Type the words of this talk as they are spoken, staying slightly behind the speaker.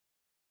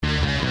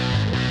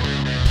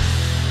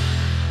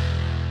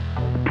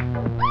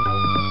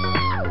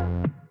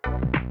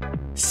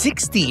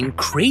16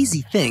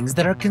 crazy things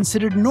that are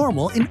considered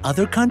normal in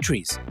other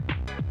countries.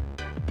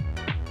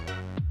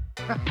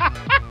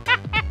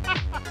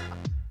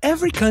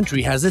 Every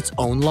country has its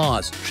own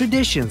laws,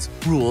 traditions,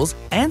 rules,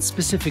 and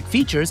specific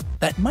features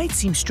that might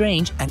seem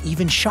strange and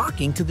even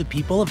shocking to the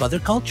people of other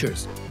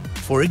cultures.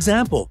 For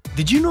example,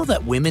 did you know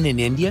that women in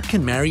India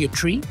can marry a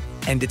tree?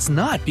 And it's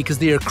not because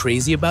they are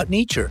crazy about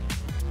nature.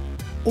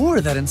 Or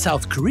that in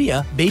South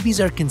Korea, babies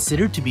are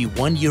considered to be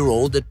 1 year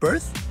old at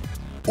birth?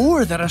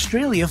 Or that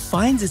Australia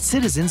fines its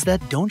citizens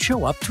that don't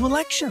show up to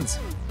elections?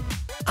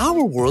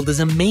 Our world is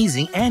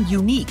amazing and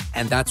unique,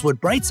 and that's what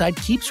Brightside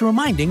keeps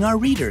reminding our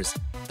readers.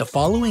 The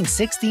following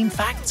 16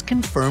 facts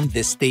confirm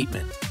this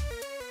statement.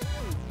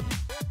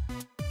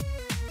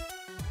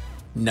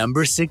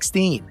 Number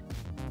 16.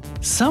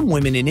 Some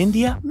women in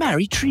India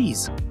marry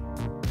trees.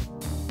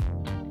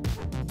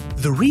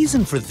 The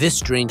reason for this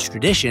strange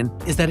tradition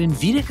is that in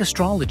Vedic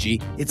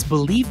astrology, it's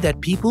believed that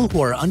people who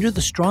are under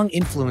the strong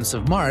influence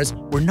of Mars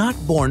were not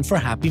born for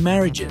happy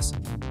marriages.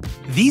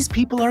 These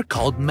people are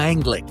called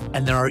Manglik,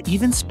 and there are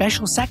even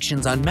special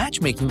sections on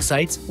matchmaking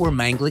sites where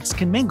Mangliks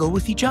can mingle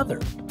with each other.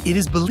 It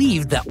is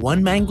believed that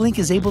one Manglik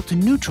is able to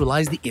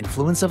neutralize the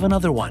influence of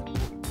another one.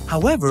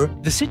 However,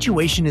 the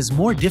situation is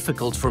more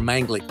difficult for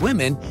Manglik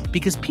women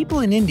because people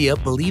in India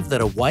believe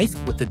that a wife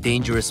with the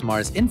dangerous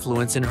Mars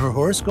influence in her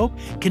horoscope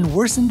can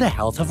worsen the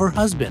health of her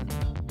husband.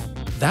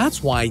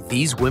 That's why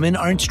these women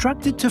are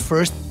instructed to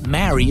first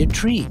marry a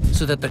tree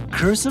so that the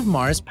curse of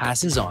Mars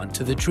passes on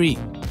to the tree.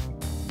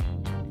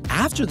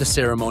 After the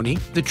ceremony,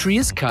 the tree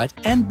is cut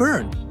and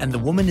burned, and the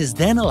woman is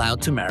then allowed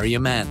to marry a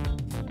man.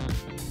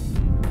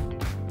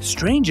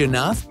 Strange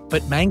enough,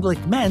 but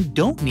Manglik men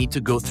don't need to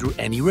go through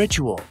any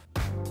ritual.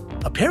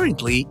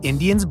 Apparently,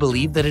 Indians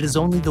believe that it is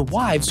only the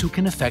wives who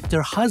can affect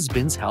their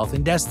husband's health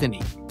and destiny.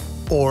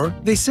 Or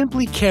they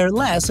simply care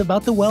less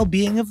about the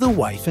well-being of the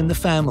wife and the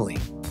family.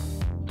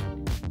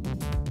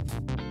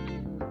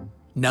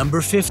 Number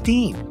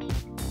 15.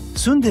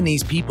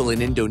 Sundanese people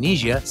in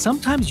Indonesia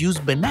sometimes use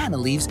banana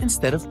leaves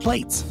instead of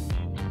plates.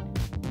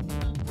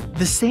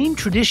 The same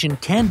tradition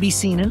can be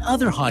seen in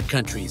other hot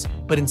countries,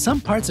 but in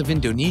some parts of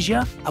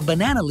Indonesia, a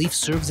banana leaf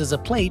serves as a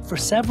plate for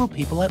several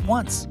people at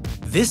once.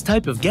 This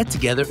type of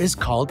get-together is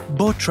called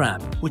botram,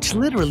 which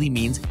literally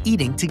means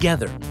eating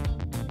together.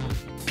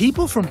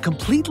 People from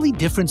completely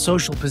different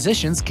social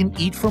positions can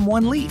eat from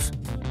one leaf.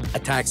 A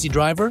taxi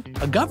driver,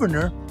 a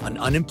governor, an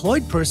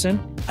unemployed person,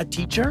 a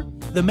teacher,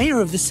 the mayor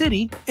of the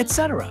city,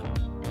 etc.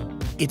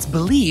 It's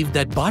believed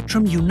that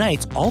botram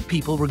unites all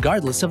people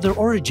regardless of their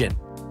origin.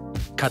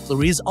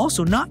 Cutlery is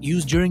also not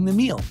used during the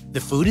meal.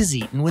 The food is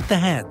eaten with the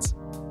hands.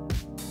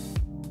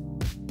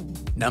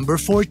 Number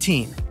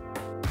 14.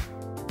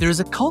 There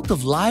is a cult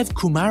of live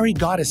Kumari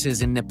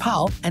goddesses in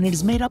Nepal, and it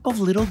is made up of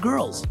little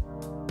girls.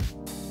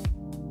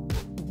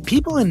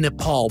 People in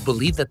Nepal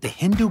believe that the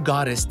Hindu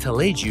goddess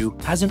Teleju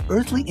has an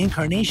earthly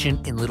incarnation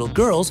in little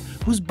girls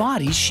whose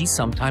bodies she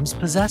sometimes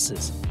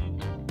possesses.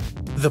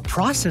 The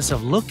process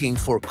of looking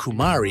for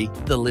Kumari,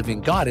 the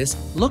living goddess,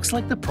 looks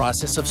like the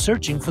process of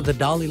searching for the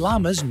Dalai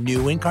Lama's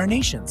new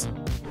incarnations.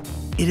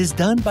 It is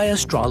done by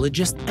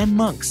astrologists and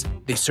monks.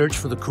 They search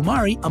for the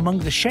Kumari among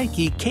the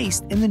Shaikhi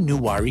caste in the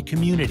Nuwari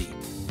community.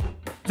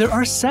 There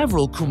are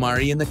several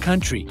Kumari in the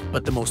country,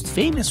 but the most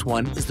famous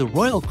one is the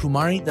royal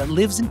Kumari that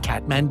lives in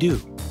Kathmandu.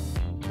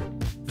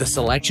 The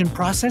selection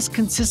process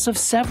consists of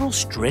several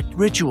strict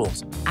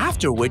rituals,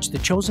 after which the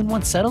chosen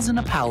one settles in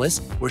a palace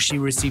where she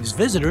receives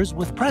visitors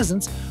with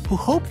presents who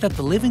hope that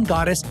the living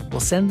goddess will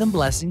send them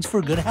blessings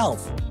for good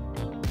health,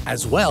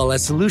 as well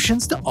as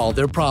solutions to all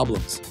their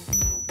problems.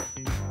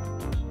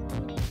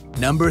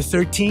 Number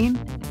 13.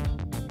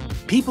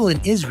 People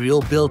in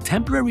Israel build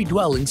temporary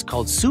dwellings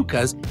called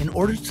sukkahs in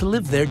order to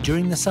live there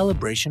during the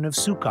celebration of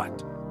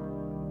Sukkot.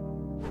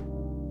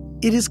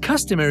 It is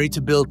customary to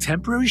build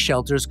temporary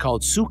shelters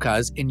called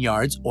sukkahs in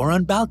yards or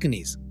on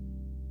balconies.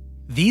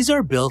 These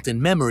are built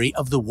in memory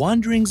of the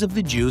wanderings of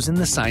the Jews in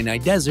the Sinai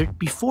desert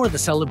before the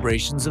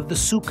celebrations of the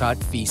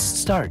Sukkot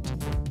feast start.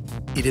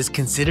 It is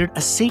considered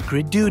a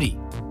sacred duty.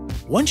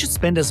 One should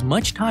spend as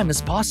much time as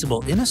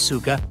possible in a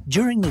sukkah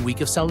during the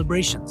week of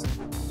celebrations.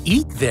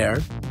 Eat there,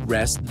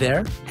 rest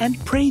there, and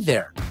pray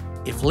there.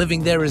 If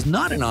living there is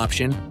not an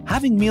option,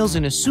 having meals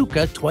in a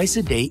sukkah twice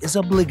a day is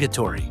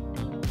obligatory.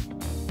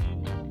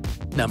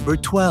 Number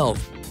 12.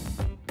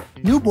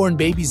 Newborn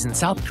babies in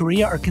South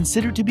Korea are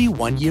considered to be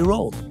 1 year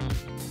old.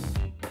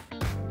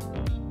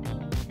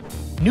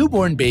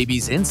 Newborn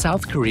babies in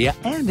South Korea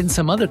and in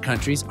some other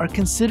countries are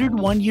considered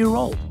 1 year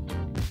old.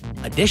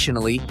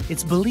 Additionally,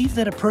 it's believed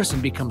that a person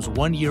becomes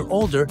 1 year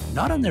older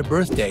not on their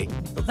birthday,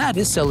 though that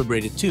is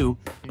celebrated too,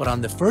 but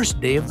on the first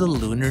day of the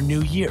Lunar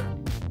New Year.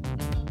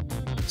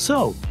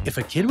 So, if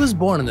a kid was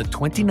born on the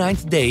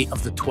 29th day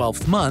of the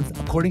 12th month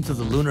according to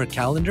the lunar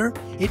calendar,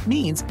 it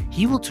means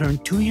he will turn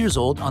 2 years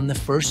old on the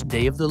first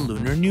day of the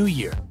Lunar New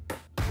Year,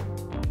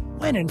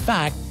 when in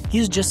fact he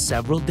is just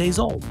several days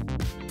old.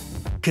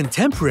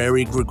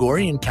 Contemporary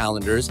Gregorian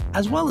calendars,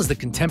 as well as the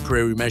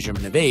contemporary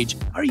measurement of age,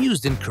 are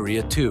used in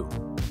Korea too.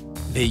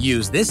 They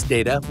use this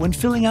data when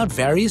filling out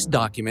various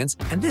documents,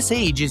 and this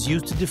age is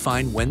used to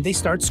define when they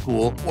start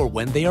school or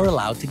when they are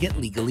allowed to get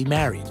legally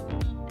married.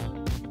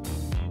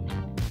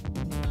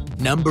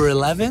 Number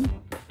 11.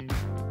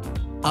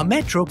 A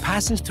metro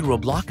passes through a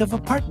block of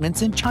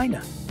apartments in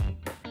China.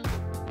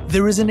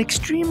 There is an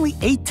extremely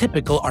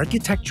atypical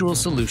architectural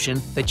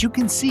solution that you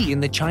can see in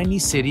the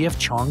Chinese city of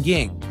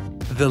Chongqing.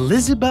 The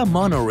Liziba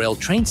monorail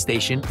train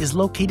station is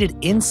located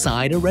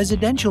inside a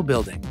residential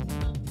building.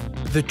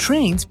 The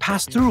trains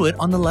pass through it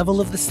on the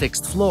level of the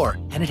 6th floor,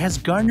 and it has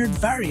garnered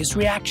various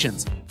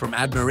reactions, from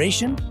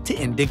admiration to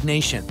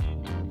indignation.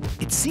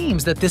 It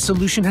seems that this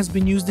solution has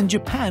been used in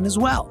Japan as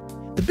well.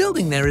 The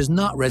building there is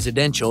not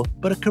residential,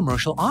 but a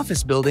commercial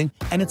office building,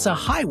 and it's a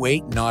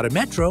highway, not a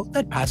metro,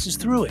 that passes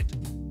through it.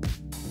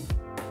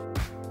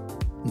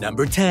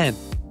 Number 10.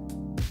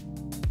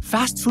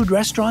 Fast food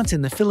restaurants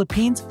in the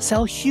Philippines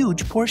sell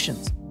huge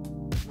portions.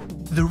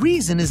 The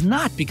reason is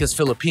not because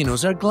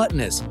Filipinos are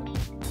gluttonous,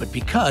 but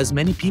because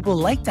many people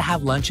like to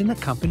have lunch in the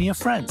company of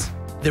friends.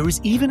 There is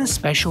even a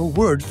special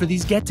word for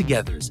these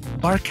get-togethers,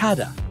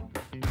 barkada.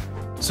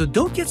 So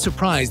don't get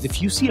surprised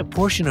if you see a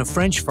portion of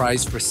French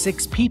fries for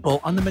 6 people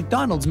on the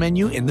McDonald's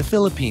menu in the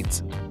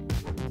Philippines.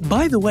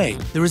 By the way,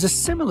 there is a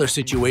similar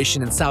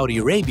situation in Saudi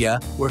Arabia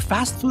where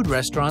fast food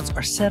restaurants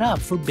are set up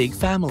for big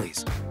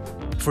families.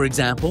 For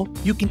example,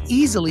 you can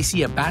easily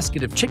see a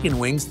basket of chicken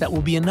wings that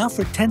will be enough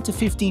for 10 to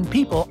 15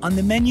 people on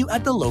the menu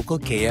at the local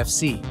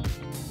KFC.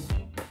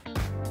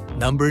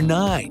 Number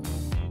 9.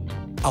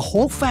 A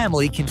whole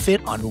family can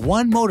fit on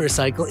one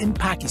motorcycle in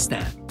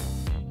Pakistan.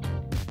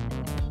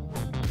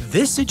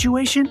 This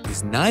situation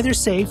is neither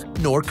safe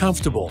nor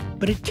comfortable,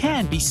 but it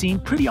can be seen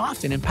pretty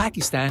often in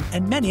Pakistan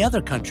and many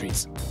other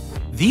countries.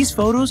 These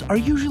photos are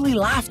usually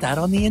laughed at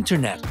on the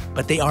internet,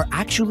 but they are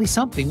actually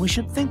something we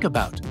should think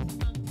about.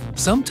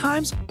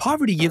 Sometimes,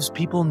 poverty gives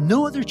people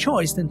no other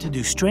choice than to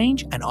do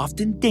strange and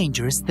often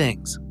dangerous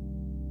things.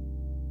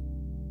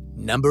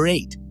 Number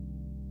 8.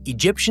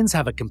 Egyptians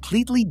have a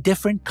completely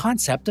different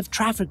concept of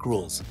traffic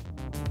rules.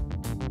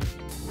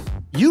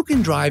 You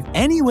can drive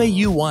any way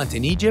you want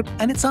in Egypt,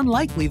 and it's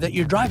unlikely that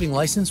your driving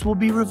license will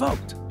be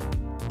revoked.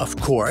 Of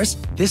course,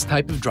 this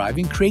type of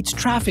driving creates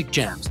traffic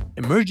jams,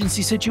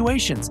 emergency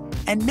situations,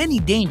 and many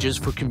dangers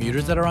for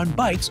commuters that are on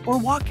bikes or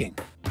walking.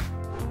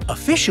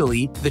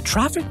 Officially, the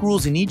traffic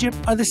rules in Egypt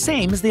are the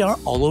same as they are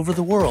all over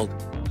the world,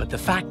 but the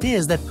fact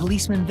is that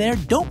policemen there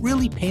don't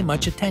really pay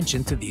much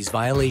attention to these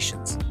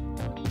violations.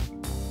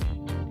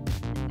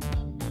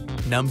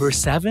 Number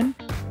 7.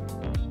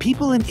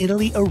 People in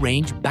Italy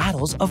arrange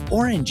battles of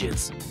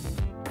oranges.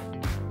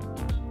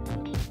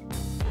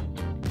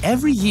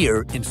 Every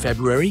year in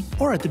February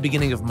or at the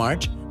beginning of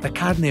March, the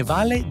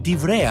Carnevale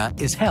d'Ivrea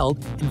is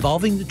held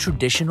involving the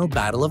traditional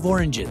battle of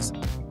oranges.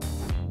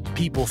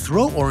 People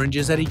throw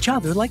oranges at each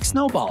other like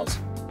snowballs.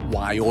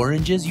 Why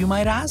oranges, you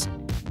might ask?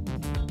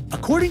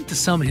 According to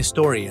some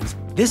historians,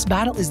 this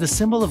battle is the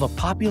symbol of a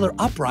popular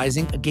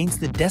uprising against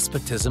the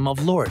despotism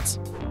of lords.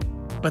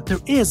 But there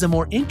is a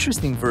more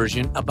interesting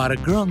version about a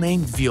girl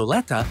named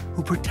Violetta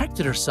who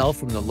protected herself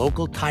from the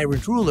local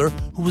tyrant ruler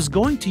who was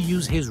going to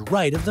use his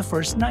right of the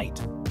first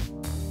night.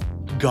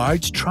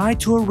 Guards tried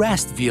to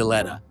arrest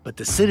Violetta, but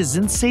the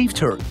citizens saved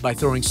her by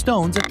throwing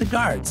stones at the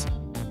guards.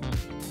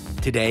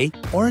 Today,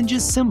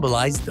 oranges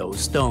symbolize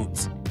those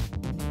stones.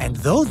 And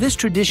though this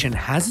tradition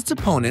has its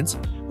opponents,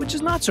 which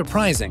is not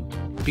surprising,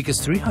 because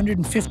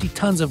 350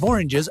 tons of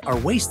oranges are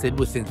wasted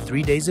within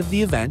 3 days of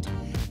the event,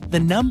 the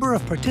number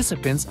of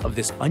participants of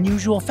this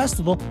unusual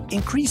festival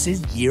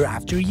increases year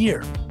after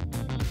year.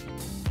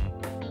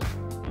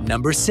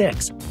 Number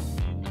 6.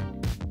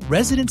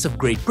 Residents of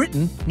Great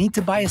Britain need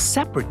to buy a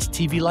separate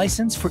TV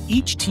license for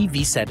each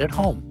TV set at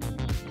home.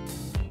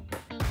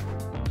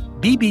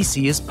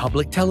 BBC is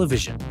public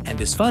television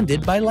and is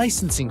funded by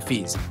licensing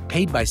fees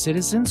paid by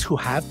citizens who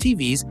have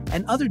TVs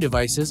and other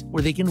devices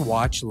where they can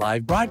watch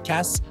live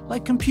broadcasts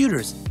like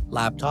computers,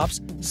 laptops,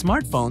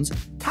 smartphones,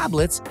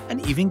 tablets, and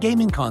even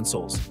gaming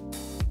consoles.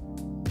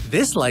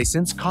 This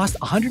license costs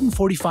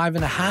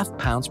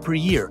 £145.50 per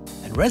year,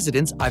 and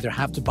residents either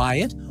have to buy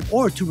it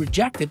or to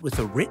reject it with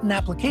a written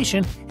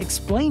application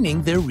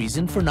explaining their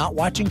reason for not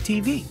watching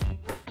TV.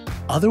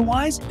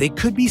 Otherwise, they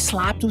could be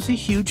slapped with a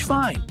huge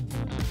fine.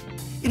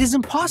 It is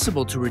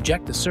impossible to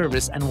reject the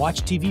service and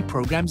watch TV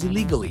programs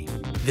illegally.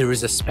 There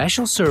is a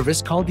special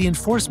service called the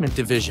Enforcement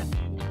Division.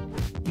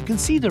 You can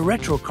see the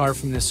retro car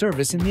from the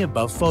service in the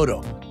above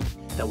photo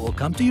that will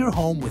come to your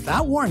home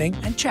without warning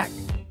and check.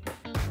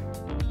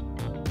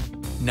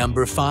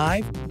 Number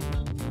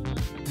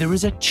 5. There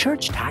is a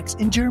church tax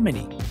in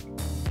Germany.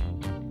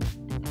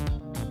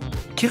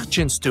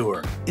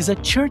 Kirchensteuer is a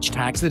church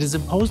tax that is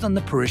imposed on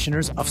the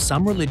parishioners of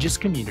some religious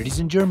communities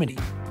in Germany.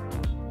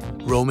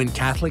 Roman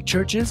Catholic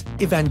churches,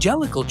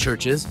 evangelical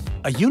churches,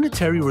 a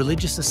unitary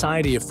religious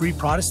society of Free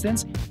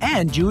Protestants,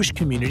 and Jewish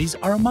communities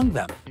are among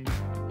them.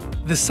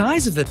 The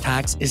size of the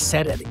tax is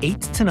set at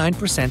 8 to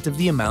 9% of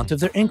the amount of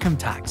their income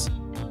tax.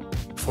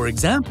 For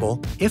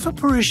example, if a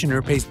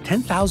parishioner pays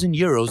 10,000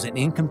 euros in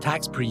income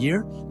tax per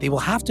year, they will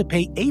have to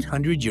pay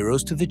 800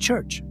 euros to the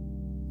church.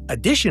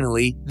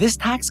 Additionally, this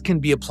tax can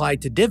be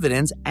applied to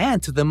dividends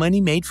and to the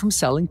money made from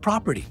selling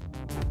property.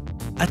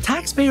 A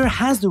taxpayer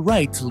has the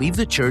right to leave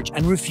the church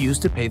and refuse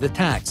to pay the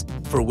tax,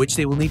 for which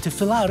they will need to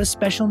fill out a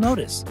special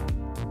notice.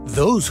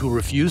 Those who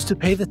refuse to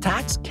pay the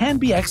tax can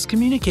be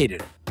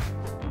excommunicated.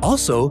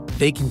 Also,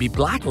 they can be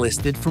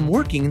blacklisted from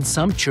working in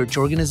some church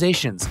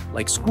organizations,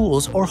 like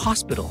schools or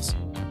hospitals.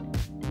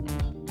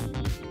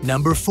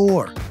 Number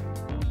 4.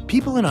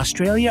 People in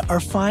Australia are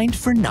fined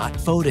for not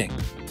voting.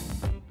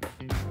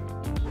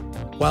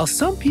 While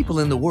some people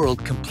in the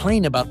world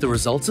complain about the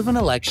results of an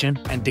election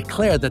and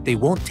declare that they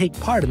won't take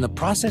part in the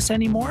process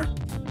anymore,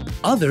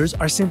 others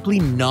are simply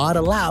not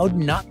allowed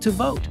not to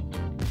vote.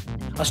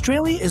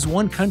 Australia is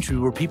one country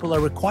where people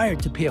are required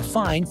to pay a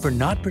fine for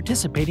not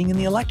participating in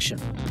the election.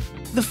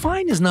 The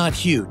fine is not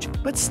huge,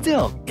 but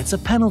still, it's a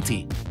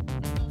penalty.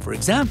 For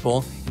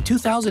example, in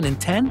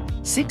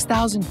 2010,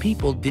 6,000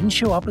 people didn't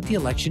show up at the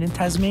election in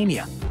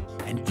Tasmania,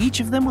 and each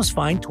of them was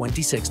fined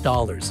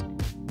 $26.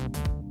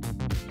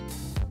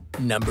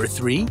 Number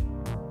 3.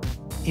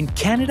 In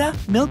Canada,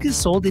 milk is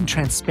sold in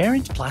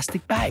transparent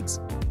plastic bags.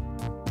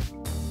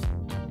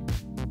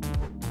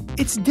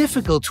 It's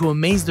difficult to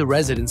amaze the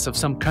residents of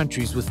some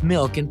countries with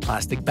milk in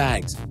plastic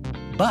bags.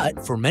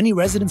 But for many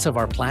residents of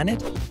our planet,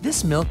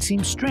 this milk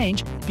seems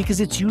strange because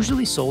it's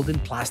usually sold in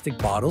plastic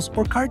bottles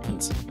or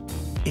cartons.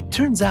 It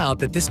turns out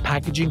that this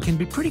packaging can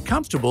be pretty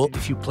comfortable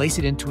if you place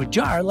it into a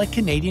jar like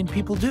Canadian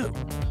people do.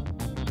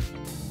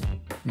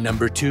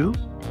 Number 2.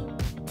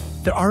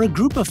 There are a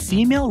group of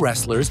female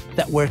wrestlers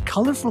that wear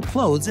colorful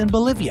clothes in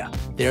Bolivia.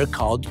 They are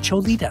called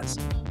cholitas.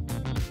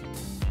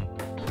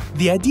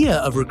 The idea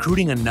of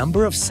recruiting a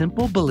number of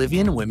simple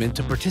Bolivian women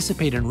to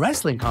participate in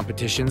wrestling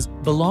competitions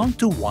belonged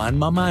to Juan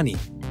Mamani,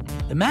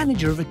 the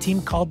manager of a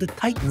team called the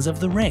Titans of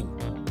the Ring.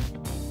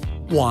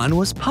 Juan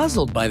was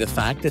puzzled by the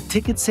fact that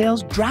ticket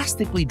sales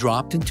drastically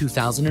dropped in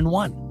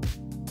 2001.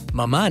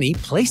 Mamani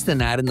placed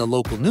an ad in the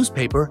local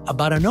newspaper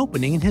about an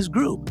opening in his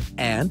group,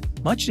 and,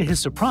 much to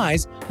his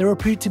surprise, there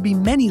appeared to be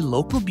many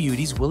local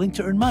beauties willing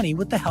to earn money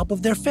with the help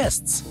of their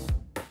fists.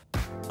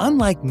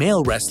 Unlike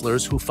male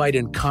wrestlers who fight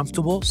in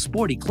comfortable,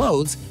 sporty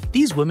clothes,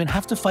 these women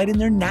have to fight in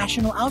their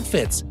national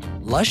outfits,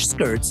 lush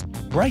skirts,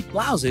 bright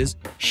blouses,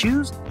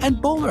 shoes,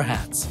 and bowler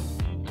hats.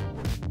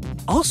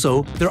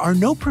 Also, there are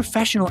no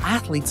professional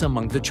athletes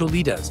among the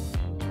cholitas.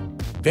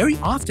 Very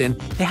often,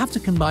 they have to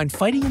combine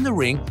fighting in the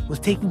ring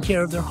with taking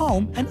care of their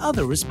home and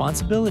other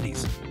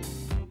responsibilities.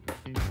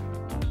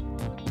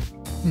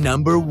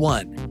 Number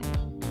 1.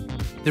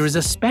 There is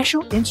a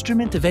special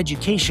instrument of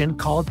education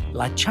called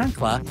la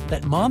chancla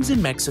that moms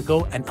in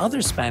Mexico and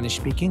other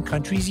Spanish-speaking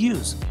countries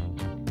use.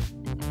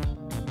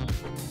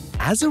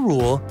 As a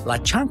rule, la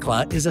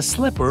chancla is a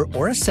slipper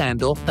or a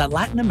sandal that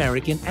Latin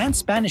American and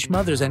Spanish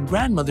mothers and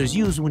grandmothers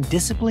use when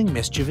disciplining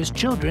mischievous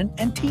children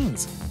and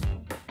teens.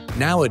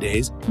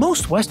 Nowadays,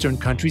 most Western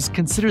countries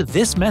consider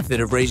this method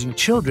of raising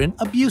children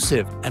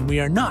abusive, and we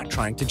are not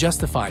trying to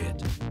justify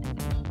it.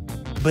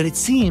 But it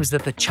seems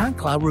that the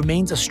chancla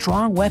remains a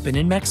strong weapon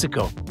in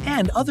Mexico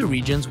and other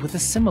regions with a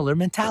similar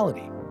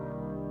mentality.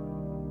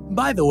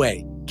 By the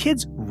way,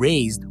 kids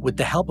raised with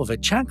the help of a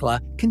chancla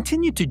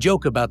continue to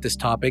joke about this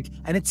topic,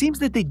 and it seems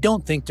that they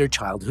don't think their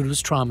childhood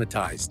was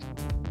traumatized.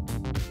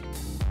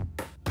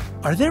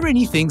 Are there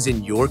any things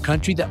in your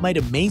country that might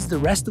amaze the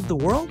rest of the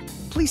world?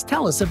 Please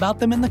tell us about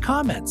them in the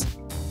comments.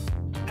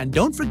 And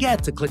don't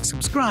forget to click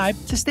subscribe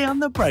to stay on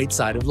the bright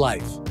side of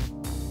life.